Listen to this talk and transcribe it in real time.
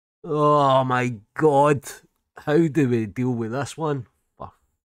Oh my god. How do we deal with this one? For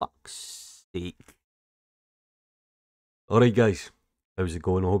fuck's sake. Alright, guys. How's it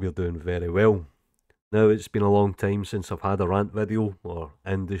going? I hope you're doing very well. Now, it's been a long time since I've had a rant video or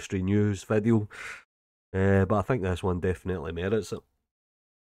industry news video, but I think this one definitely merits it.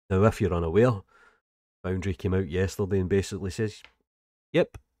 Now, if you're unaware, Foundry came out yesterday and basically says,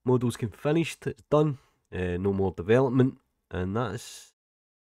 yep, Modo's finished, it's done, no more development, and that's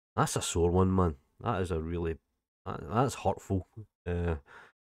a sore one, man. That is a really that's hurtful.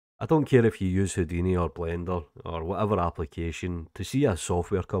 I don't care if you use Houdini or Blender or whatever application. To see a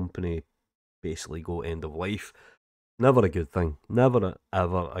software company basically go end of life, never a good thing. Never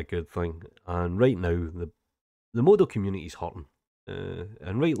ever a good thing. And right now, the Modo community is hurting,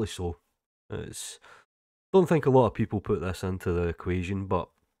 and rightly so. It's don't think a lot of people put this into the equation, but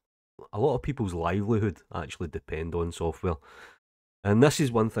a lot of people's livelihood actually depend on software. And this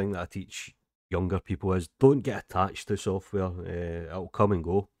is one thing that I teach younger people is don't get attached to software. It'll come and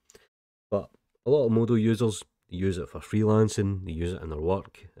go. But a lot of Modo users use it for freelancing, they use it in their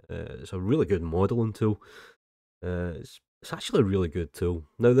work. It's a really good modelling tool. It's actually a really good tool.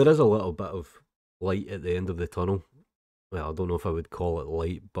 Now, there is a little bit of light at the end of the tunnel. Well, I don't know if I would call it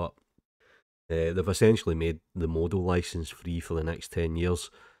light, but they've essentially made the Modo license free for the next 10 years,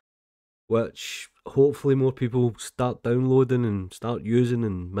 which hopefully more people start downloading and start using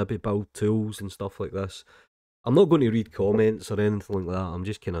and maybe build tools and stuff like this. I'm not going to read comments or anything like that. I'm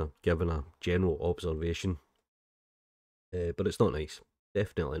just kind of giving a general observation. But it's not nice.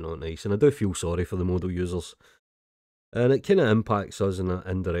 Definitely not nice. And I do feel sorry for the Modo users. And it kind of impacts us in an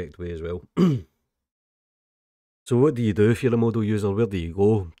indirect way as well. So what do you do if you're a Modo user? Where do you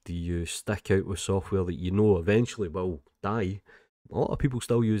go? Do you stick out with software that you know eventually will die? A lot of people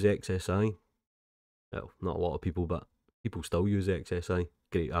still use XSI. Well, not a lot of people, but people still use XSI.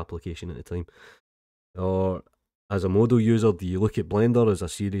 Great application at the time. Or as a Modo user, do you look at Blender as a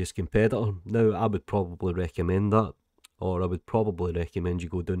serious competitor? Now, I would probably recommend that, or I would probably recommend you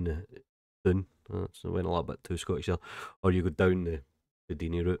go down so I went a little bit too Scottish there, or you go down the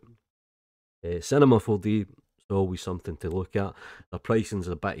Houdini route. Cinema 4D is always something to look at. The pricing's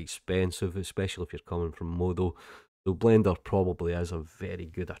a bit expensive, especially if you're coming from Modo. So Blender probably is a very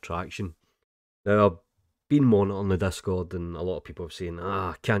good attraction. Now, I've been monitoring the Discord, and a lot of people are saying,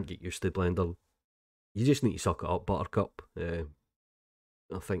 I can't get used to Blender. You just need to suck it up, Buttercup. I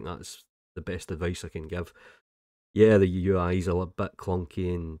think that's the best advice I can give. Yeah, the UI is a little bit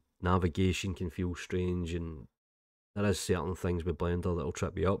clunky and navigation can feel strange, and there is certain things with Blender that'll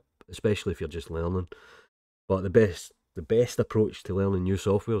trip you up, especially if you're just learning. But the best approach to learning new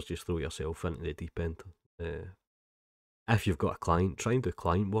software is just throw yourself into the deep end. If you've got a client, try and do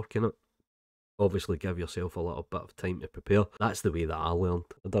client work in it. Obviously, give yourself a little bit of time to prepare. That's the way that I learned.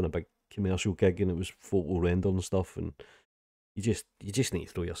 I've done a big commercial gig and it was photo render and stuff, and you just need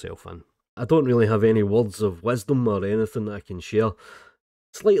to throw yourself in. I don't really have any words of wisdom or anything that I can share.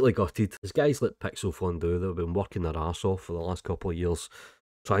 Slightly gutted. There's guys like Pixel Fondue that have been working their arse off for the last couple of years,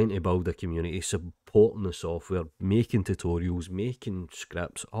 trying to build a community, supporting the software, making tutorials, making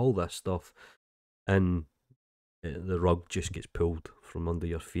scripts, all this stuff, and the rug just gets pulled from under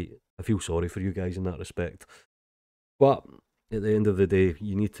your feet. I feel sorry for you guys in that respect. But at the end of the day,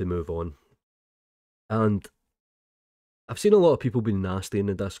 you need to move on. And I've seen a lot of people being nasty in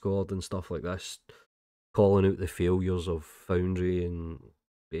the Discord and stuff like this, calling out the failures of Foundry and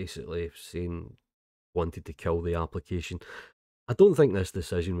basically saying wanted to kill the application. I don't think this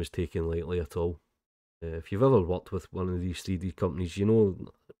decision was taken lightly at all. If you've ever worked with one of these 3D companies, you know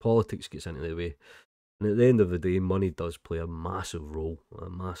politics gets into the way. And at the end of the day, money does play a massive role,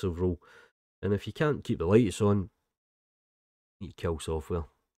 And if you can't keep the lights on, you kill software.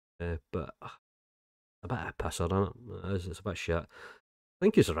 But a bit of a pisser, isn't it? It's a bit shit. I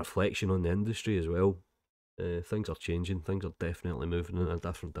think it's a reflection on the industry as well. Things are changing. Things are definitely moving in a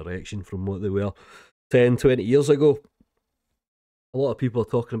different direction from what they were 10, 20 years ago. A lot of people are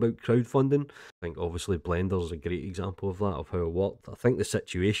talking about crowdfunding. I think obviously Blender's a great example of that, of how it worked. I think the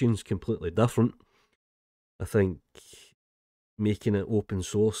situation's completely different. I think making it open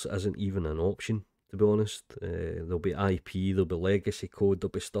source isn't even an option, to be honest. There'll be IP, there'll be legacy code,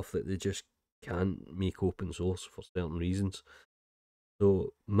 there'll be stuff that they just can't make open source for certain reasons.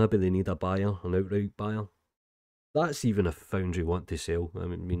 So maybe they need a buyer, an outright buyer. That's even if Foundry want to sell. I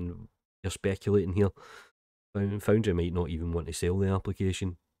mean, you're speculating here. Foundry might not even want to sell the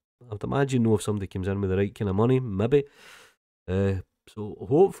application. I'd imagine, if somebody comes in with the right kind of money, maybe. So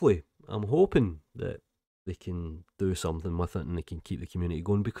hopefully, I'm hoping that they can do something with it and they can keep the community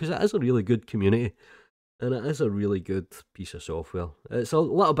going, because it is a really good community. and it is a really good piece of software. It's a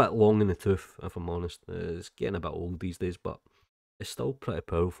little bit long in the tooth, if I'm honest. It's getting a bit old these days, but it's still pretty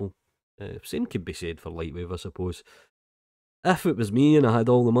powerful. Same could be said for Lightwave, I suppose. If it was me and I had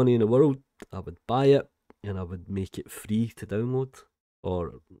all the money in the world, I would buy it and I would make it free to download,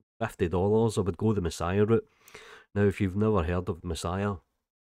 or $50. I would go the Messiah route. Now, if you've never heard of Messiah,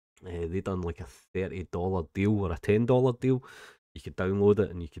 they done like a $30 deal or a $10 deal. You could download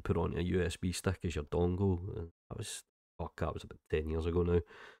it and you could put it on a USB stick as your dongle. That was about 10 years ago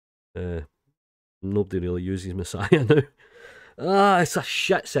now. Nobody really uses Messiah now. It's a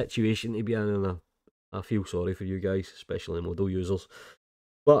shit situation to be in, and I feel sorry for you guys, especially Modo users.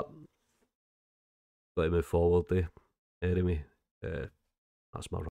 But got to move forward there. Anyway, that's my